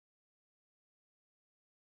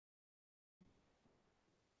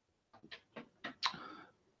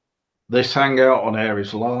This hangout on air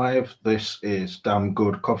is live. This is damn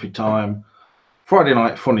good coffee time. Friday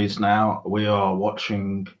night funnies now. We are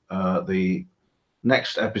watching the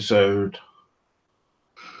next episode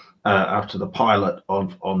after the pilot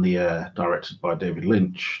of On the Air, directed by David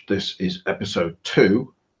Lynch. This is episode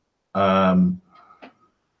 2. I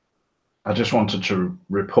just wanted to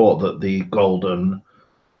report that the golden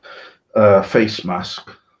face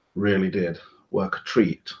mask really did work a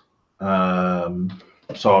treat.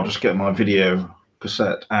 So I'll just get my video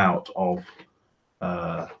cassette out of,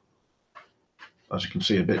 as you can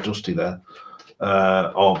see, a bit dusty there,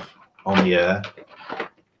 of On the Air.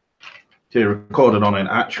 Here, recorded on an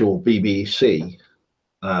actual BBC.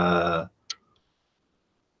 Don't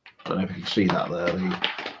know if you can see that there, the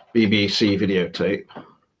BBC videotape.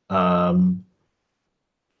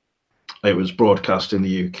 It was broadcast in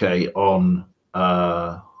the UK on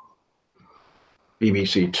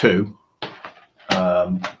BBC Two.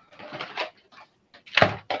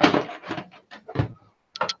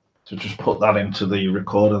 So just put that into the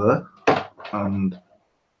recorder there, and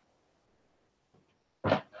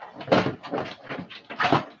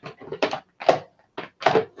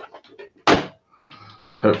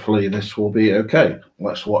hopefully this will be okay.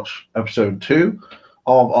 Let's watch episode 2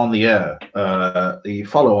 of On the Air, the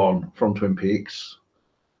follow-on from Twin Peaks,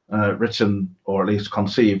 written or at least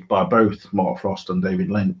conceived by both Mark Frost and David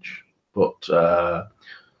Lynch. But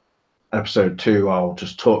episode 2, I'll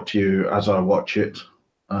just talk to you as I watch it.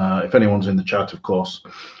 If anyone's in the chat, of course,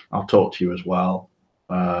 I'll talk to you as well.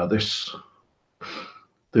 This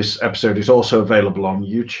episode is also available on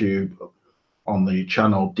YouTube on the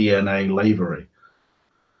channel DNA Lavery,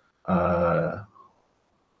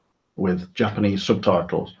 with Japanese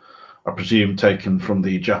subtitles, I presume taken from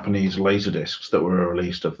the Japanese laserdiscs that were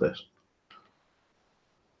released of this.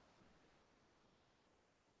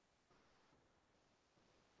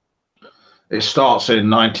 It starts in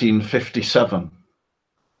 1957.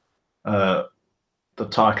 The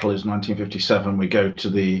title is 1957. We go to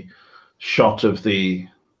the shot of the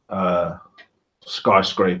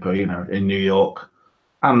skyscraper, in New York,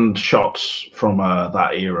 and shots from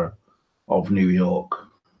that era of New York,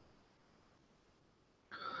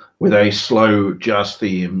 with a slow jazz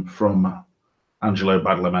theme from Angelo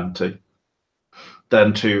Badalamenti.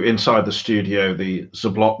 Then to inside the studio, the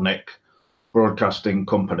Zablotnik Broadcasting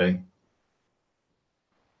Company,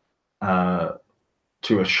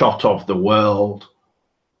 to a shot of the world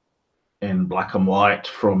in black and white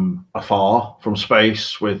from afar, from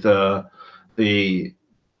space, with the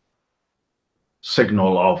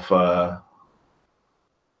signal of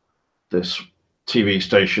this TV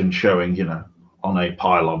station showing, on a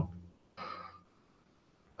pylon.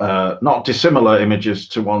 Not dissimilar images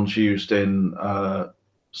to ones used in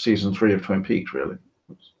season 3 of Twin Peaks, really.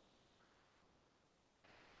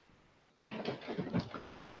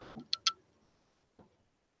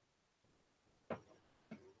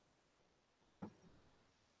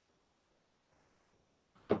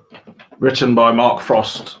 Written by Mark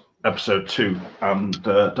Frost, episode 2, and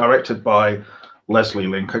directed by Lesli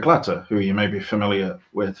Linka Glatter, who you may be familiar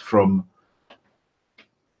with from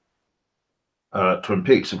Twin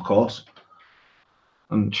Peaks, of course.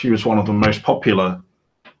 And she was one of the most popular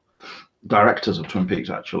directors of Twin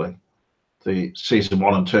Peaks, actually, the season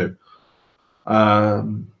 1 and 2.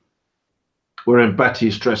 We're in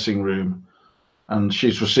Betty's dressing room, and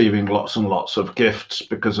she's receiving lots and lots of gifts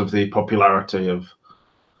because of the popularity of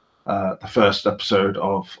the first episode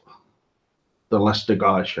of the Lester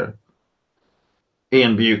Guy show.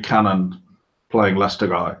 Ian Buchanan playing Lester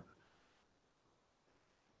Guy,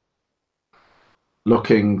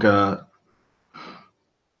 looking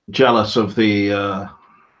jealous of the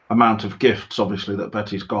amount of gifts, obviously, that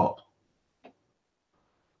Betty's got.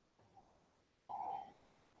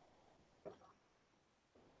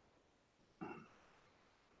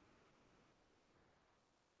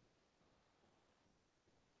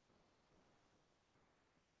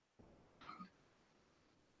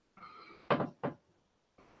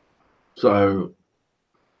 So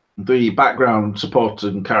the background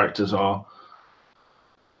supporting characters are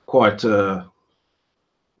quite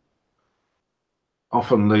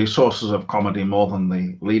often the sources of comedy more than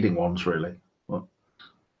the leading ones, really. But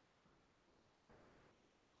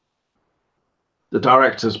the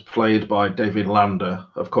director's played by David Lander,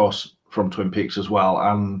 of course, from Twin Peaks as well,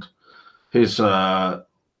 and his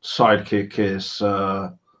sidekick is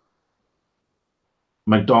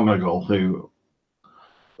McGonagall, who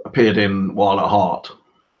appeared in Wild at Heart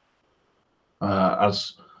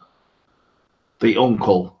as the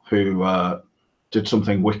uncle who did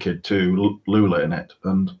something wicked to Lula in it.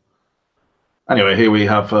 And anyway, here we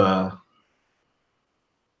have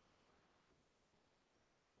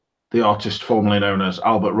the artist formerly known as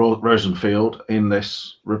Albert Rosenfield, in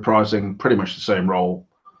this, reprising pretty much the same role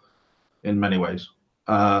in many ways.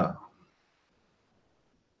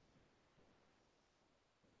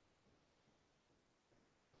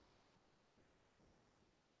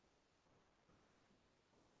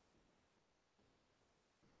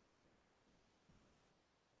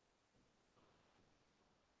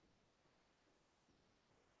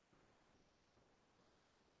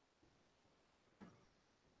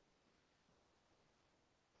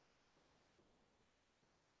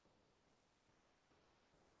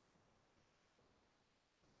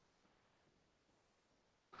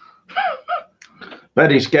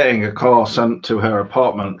 Betty's getting a car sent to her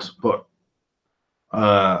apartment, but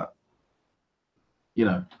you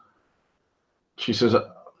know, she says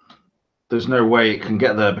there's no way it can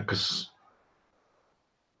get there because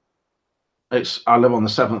I live on the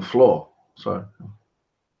 7th floor. So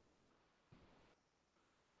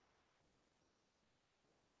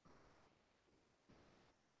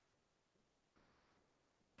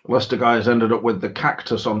Lester Guy has ended up with the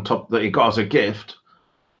cactus on top that he got as a gift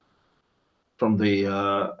from the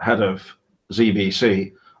head of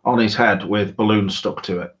ZBC on his head with balloons stuck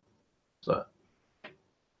to it. So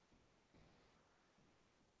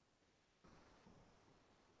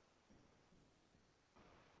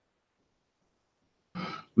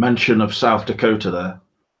mention of South Dakota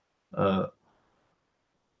there.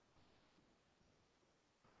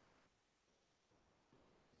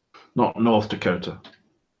 Not North Dakota.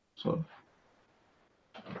 So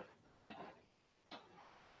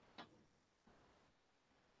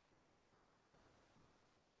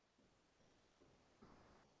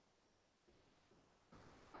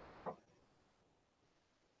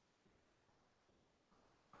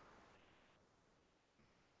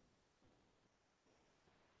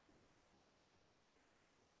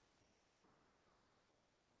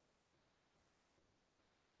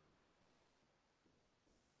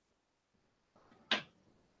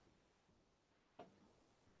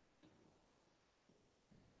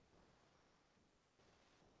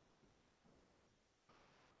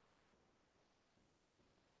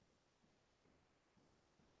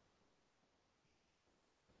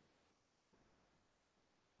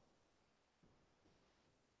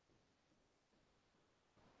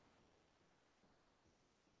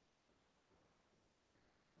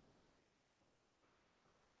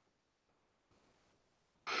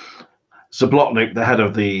Zablotnik, the head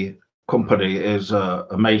of the company, is a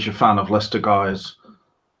major fan of Lester Guy's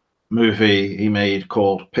movie he made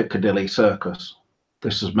called Piccadilly Circus.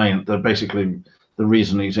 This is basically the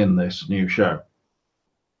reason he's in this new show.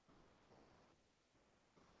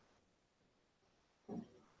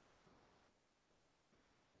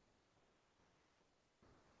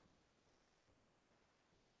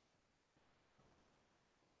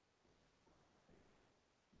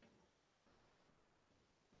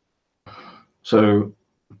 So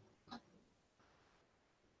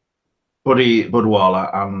Buddy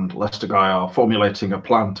Budweiser and Lester Guy are formulating a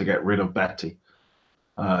plan to get rid of Betty,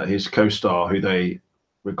 his co-star, who they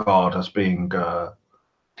regard as being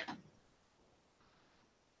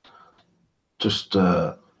just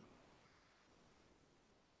they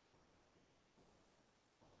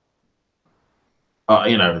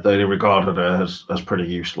regarded her as pretty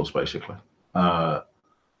useless, basically.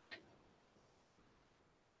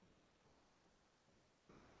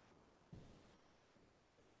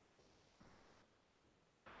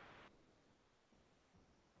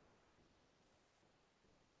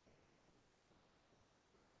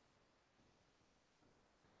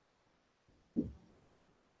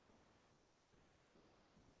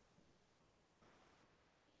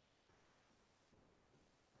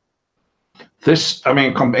 This, I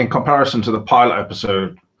mean, in comparison to the pilot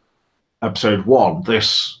episode 1,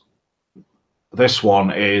 this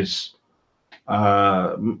one is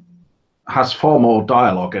has far more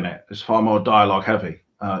dialogue in it. It's far more dialogue heavy,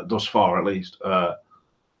 thus far at least.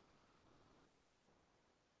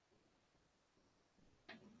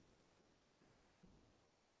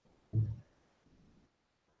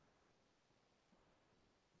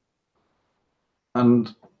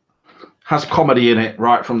 And has comedy in it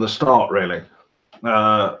right from the start, really.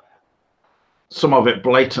 Some of it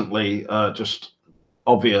blatantly just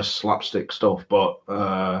obvious slapstick stuff, but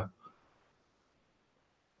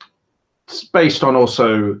it's based on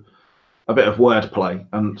also a bit of wordplay.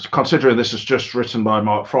 And considering this is just written by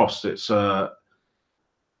Mark Frost, it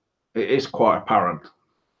is quite apparent.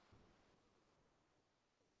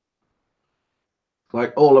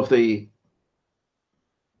 Like all of the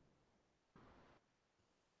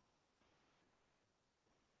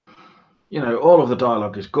all of the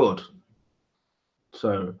dialogue is good.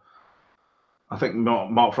 So I think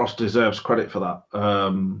Mark Frost deserves credit for that.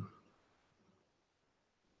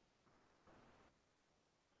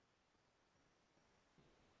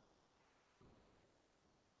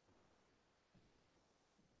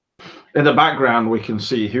 In the background, we can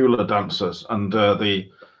see hula dancers and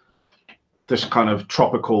this kind of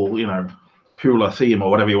tropical, hula theme or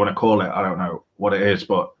whatever you want to call it. I don't know what it is,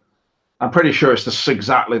 but I'm pretty sure it's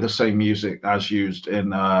exactly the same music as used in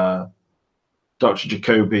Dr.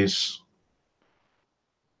 Jacoby's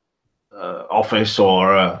office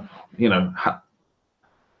or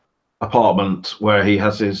apartment where he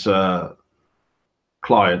has his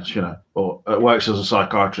clients, or works as a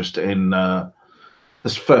psychiatrist in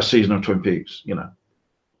this first season of Twin Peaks,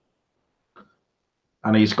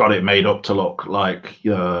 and he's got it made up to look like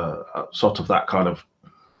sort of that kind of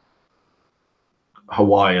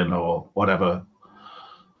Hawaiian or whatever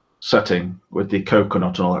setting with the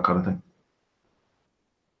coconut and all that kind of thing.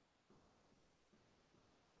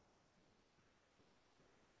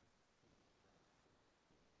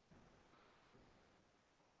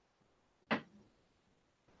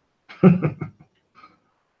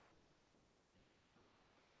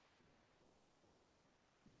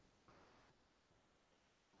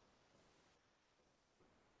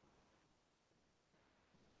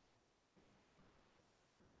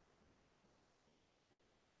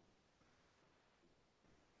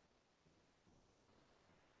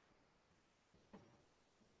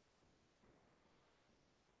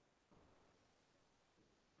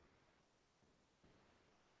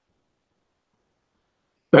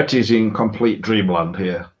 Betty's in complete dreamland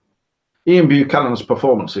here. Ian Buchanan's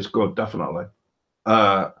performance is good, definitely.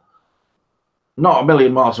 Not a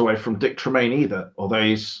million miles away from Dick Tremaine either, although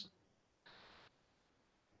he's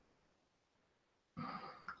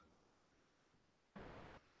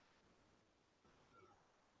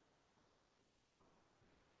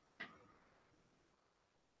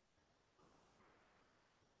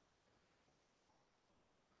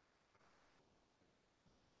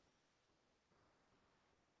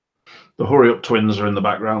the Hurry Up Twins are in the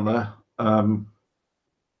background there.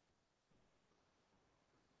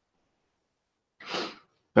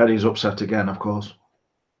 Betty's upset again, of course.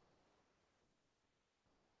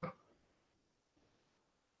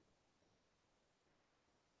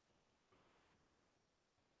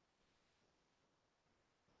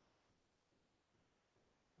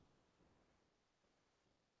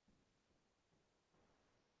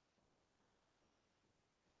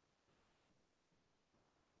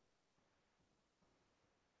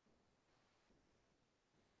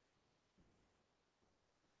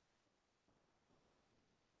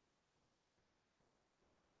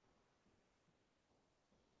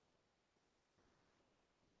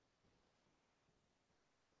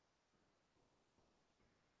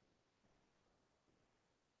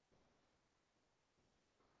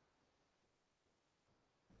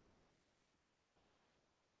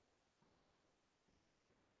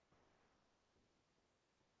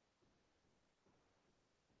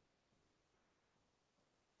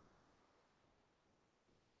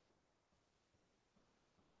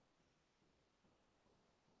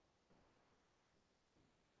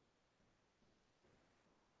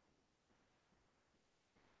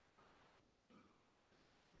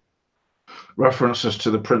 References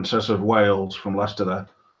to the Princess of Wales from Leicester there,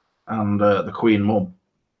 and the Queen Mum.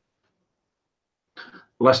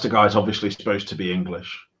 Leicester guy is obviously supposed to be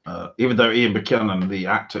English, even though Ian Buchanan, the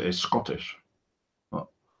actor, is Scottish.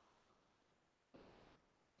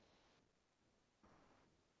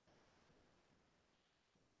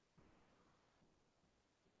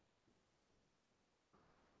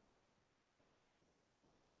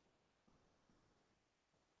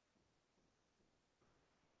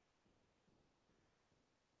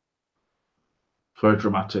 Very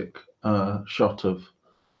dramatic shot of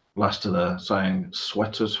Leicester there saying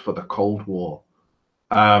 "sweaters for the Cold War."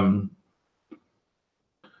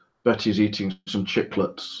 Betty's eating some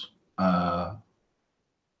chiclets,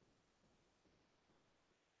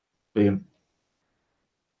 being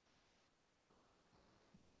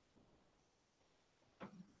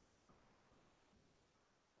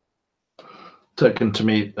taken to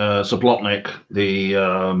meet Zablotnik, the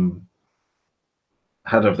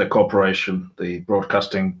head of the corporation, the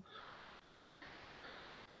broadcasting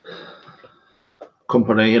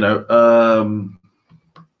company,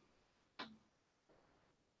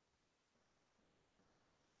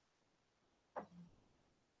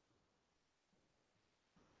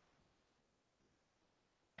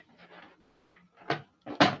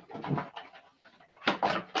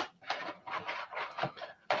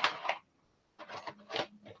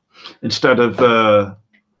 instead of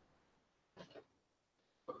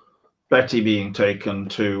Betty being taken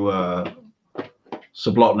to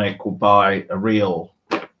Sublotnik by a real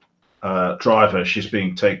driver. She's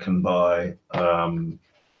being taken by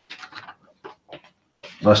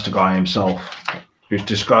Lester Guy himself, who's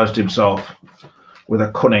disguised himself with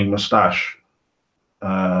a cunning moustache.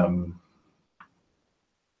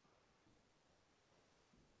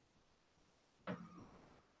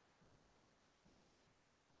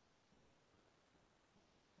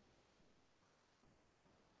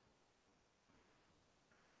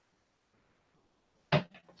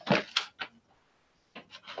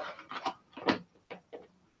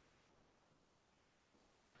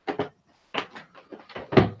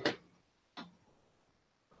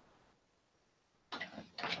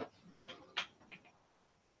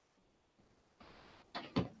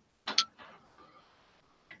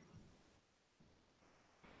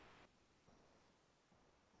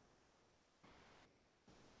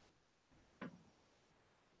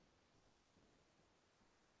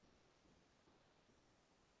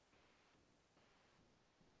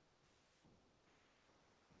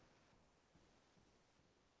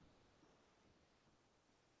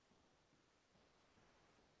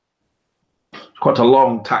 Quite a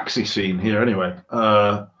long taxi scene here, anyway.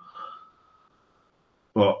 But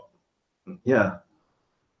yeah,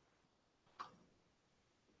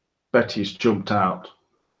 Betty's jumped out.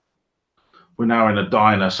 We're now in a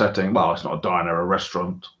diner setting. Well, it's not a diner, a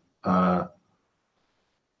restaurant.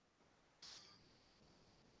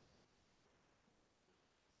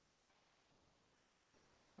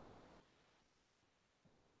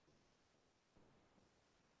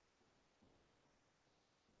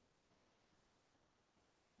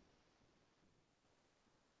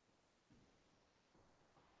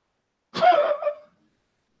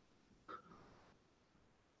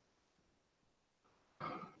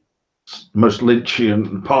 Most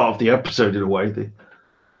Lynchian part of the episode in a way. The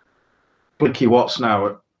Blinky Watts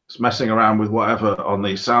now is messing around with whatever on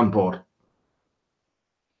the soundboard.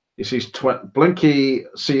 He sees Blinky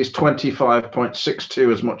sees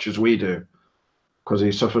 25.62 as much as we do because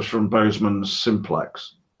he suffers from Bozeman's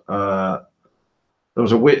simplex. There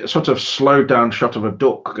was a sort of slowed down shot of a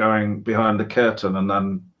duck going behind the curtain, and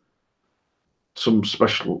then some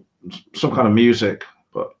kind of music.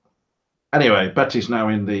 But anyway, Betty's now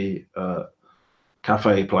in the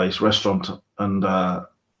cafe place, restaurant, and Buddy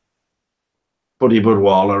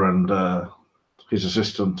Budweiser and his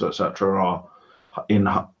assistant, etc., are in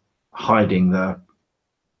hiding there,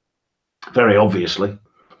 very obviously.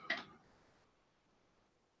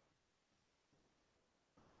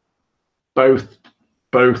 Both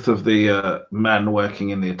of the men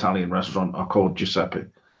working in the Italian restaurant are called Giuseppe,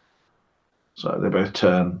 so they both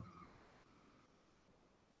turn.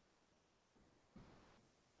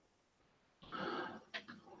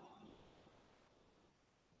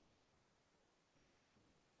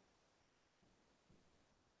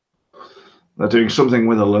 They're doing something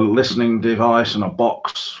with a listening device and a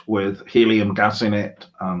box with helium gas in it,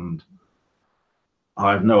 and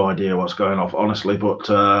I have no idea what's going off, honestly, but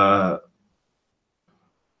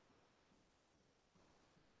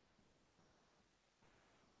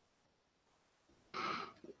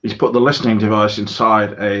he's put the listening device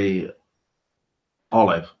inside a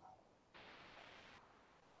olive.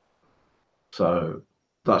 So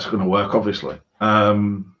that's going to work, obviously.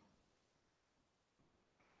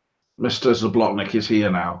 Mr. Zablotnik is here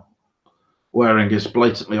now, wearing his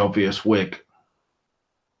blatantly obvious wig.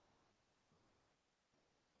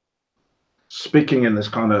 Speaking in this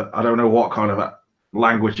kind of, I don't know what kind of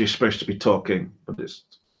language he's supposed to be talking, but it's...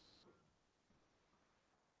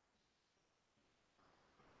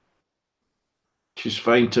 She's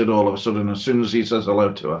fainted all of a sudden as soon as he says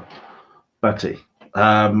hello to her. Betty.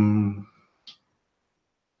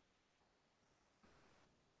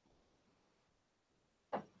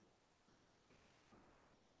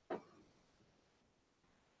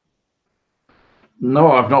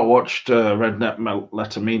 No, I've not watched Rednet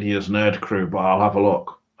Letter Media's Nerd Crew, but I'll have a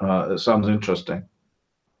look. It sounds interesting.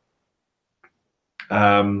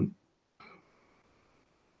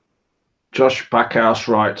 Josh Backhouse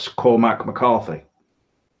writes Cormac McCarthy.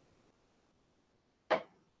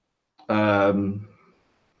 Hi,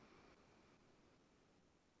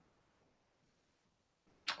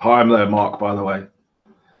 I'm there, Mark, by the way.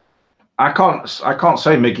 I can't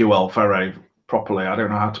say Miguel Ferre properly. I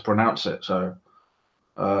don't know how to pronounce it, so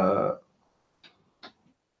I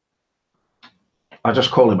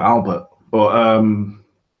just call him Albert. But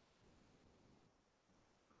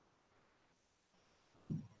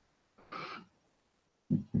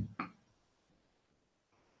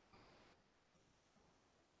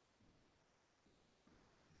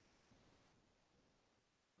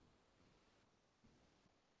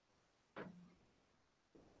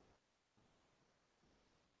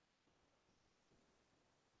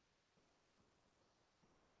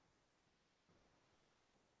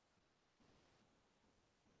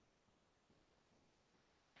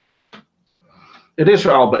It is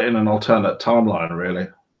Albert in an alternate timeline, really,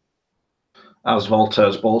 as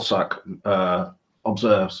Voltaire's Balzac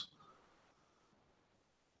observes.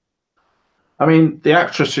 I mean, the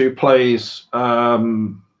actress who plays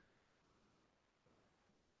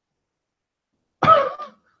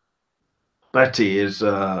Betty is,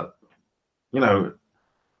 you know,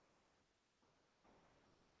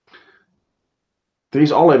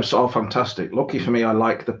 these olives are fantastic. Lucky for me, I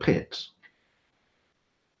like the pits.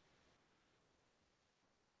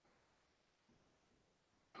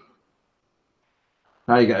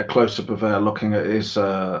 Now you get a close-up of her looking at his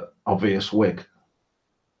obvious wig.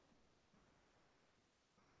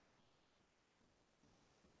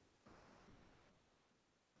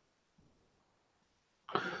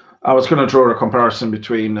 I was going to draw a comparison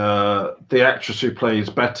between the actress who plays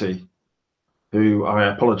Betty, who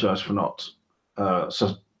I apologize for not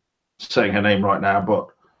saying her name right now, but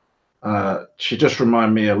she just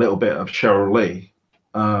reminded me a little bit of Cheryl Lee.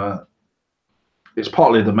 It's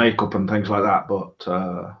partly the makeup and things like that, but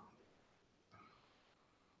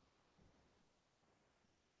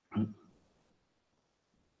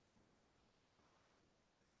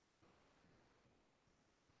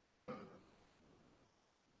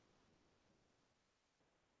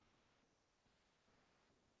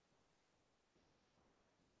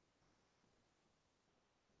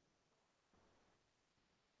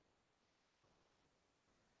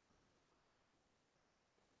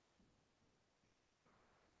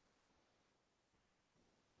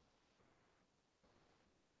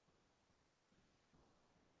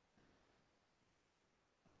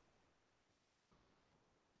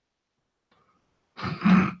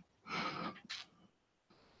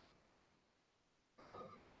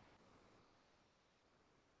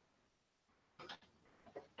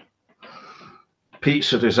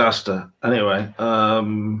pizza disaster. Anyway,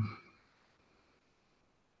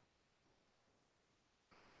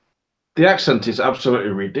 the accent is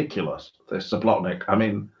absolutely ridiculous. This Zablotnik. I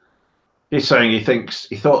mean, he's saying he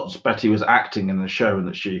thought Betty was acting in the show and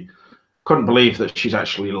that she couldn't believe that she's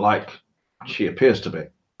actually like she appears to be.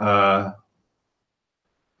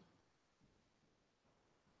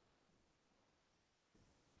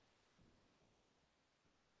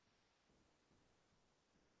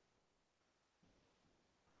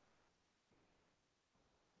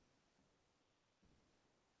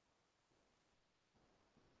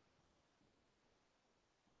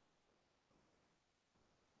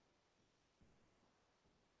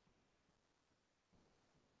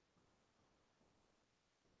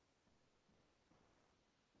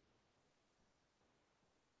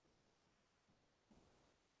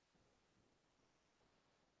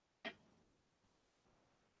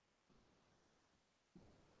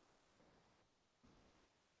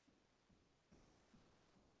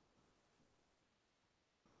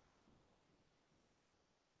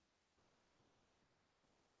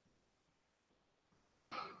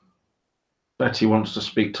 Betty wants to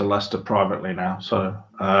speak to Lester privately now, so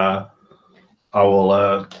I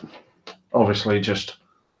will obviously just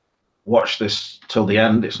watch this till the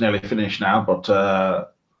end. It's nearly finished now,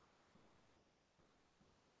 but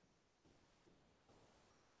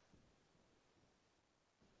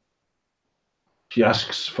she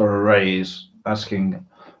asks for a raise, asking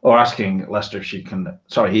Lester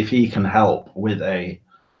if he can help with a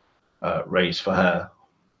raise for her.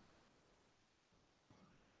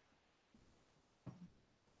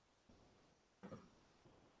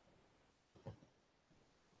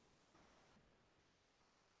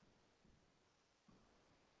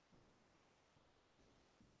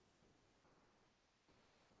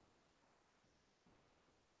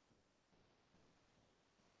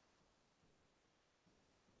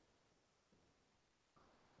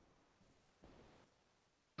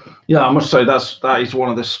 Yeah, I must say that is one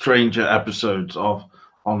of the stranger episodes of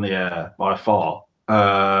On the Air by far.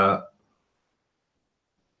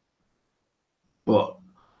 But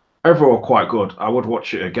overall, quite good. I would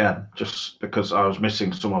watch it again just because I was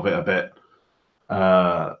missing some of it a bit.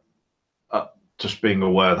 Just being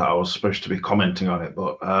aware that I was supposed to be commenting on it,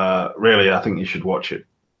 but really, I think you should watch it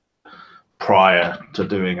prior to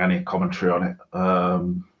doing any commentary on it.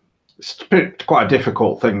 It's quite a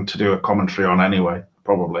difficult thing to do a commentary on anyway,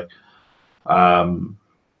 probably. But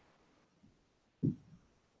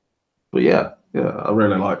yeah, I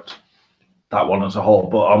really liked that one as a whole.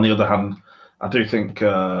 But on the other hand, I do think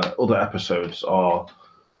other episodes are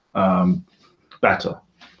better,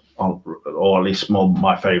 or at least more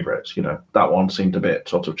my favourites. You know, that one seemed a bit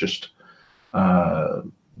sort of just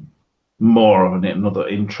more of another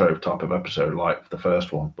intro type of episode like the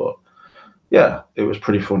first one. But yeah, it was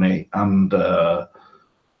pretty funny, and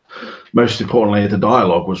most importantly, the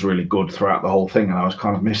dialogue was really good throughout the whole thing, and I was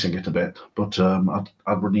kind of missing it a bit. But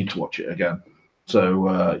I would need to watch it again.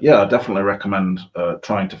 So yeah, I definitely recommend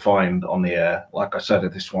trying to find On the Air. Like I said,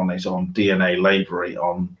 this one is on DNA Lavery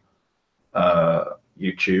on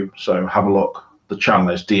YouTube. So have a look. The channel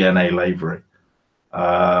is DNA Lavery.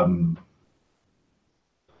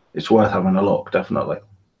 It's worth having a look, definitely.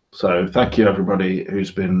 So thank you everybody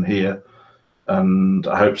who's been here, and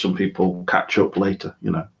I hope some people catch up later.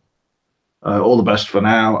 All the best for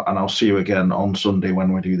now, and I'll see you again on Sunday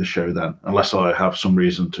when we do the show then, unless I have some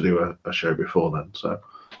reason to do a show before then. So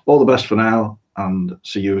all the best for now, and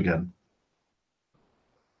see you again.